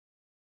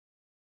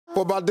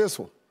What about this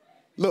one?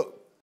 Look.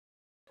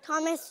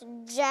 Thomas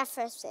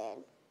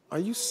Jefferson. Are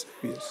you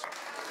serious?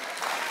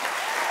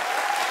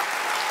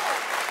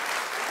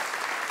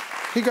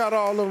 He got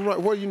all of them right.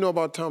 What do you know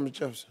about Thomas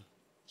Jefferson?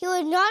 He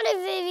was not a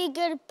very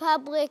good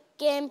public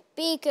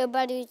speaker,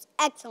 but he was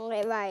an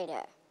excellent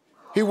writer.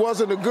 He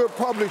wasn't a good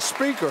public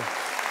speaker.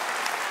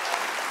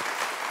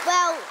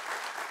 Well...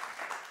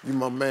 You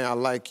my man, I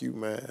like you,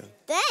 man.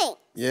 Thanks.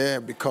 Yeah,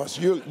 because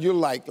you're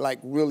like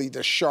really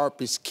the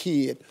sharpest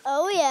kid.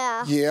 Oh,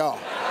 yeah. Yeah.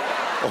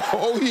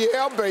 Oh,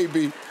 yeah,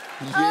 baby.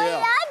 Yeah.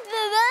 Oh,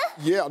 yeah,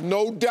 baby. Yeah,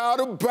 no doubt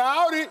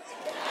about it.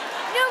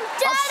 No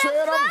doubt I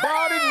said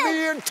about it,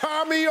 me and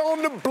Tommy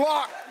on the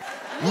block.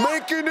 Yeah.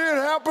 Making it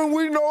happen,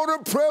 we know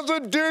the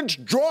president's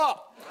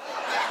drop.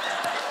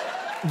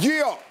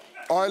 Yeah.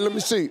 All right, let me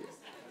see.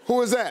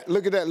 Who is that?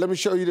 Look at that. Let me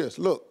show you this.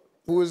 Look.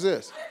 Who is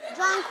this?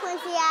 John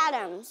Quincy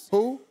Adams.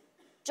 Who?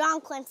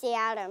 John Quincy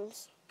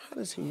Adams. How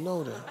does he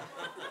know that?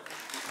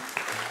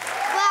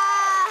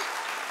 Well,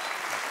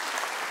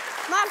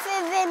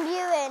 Martha Van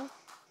Buren.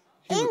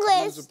 English.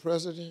 He was the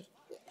president?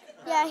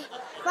 Yeah.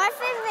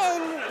 Martha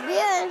Van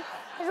Buren.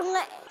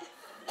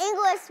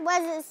 English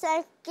was his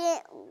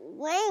second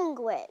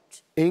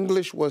language.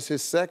 English was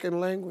his second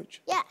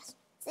language? Yes.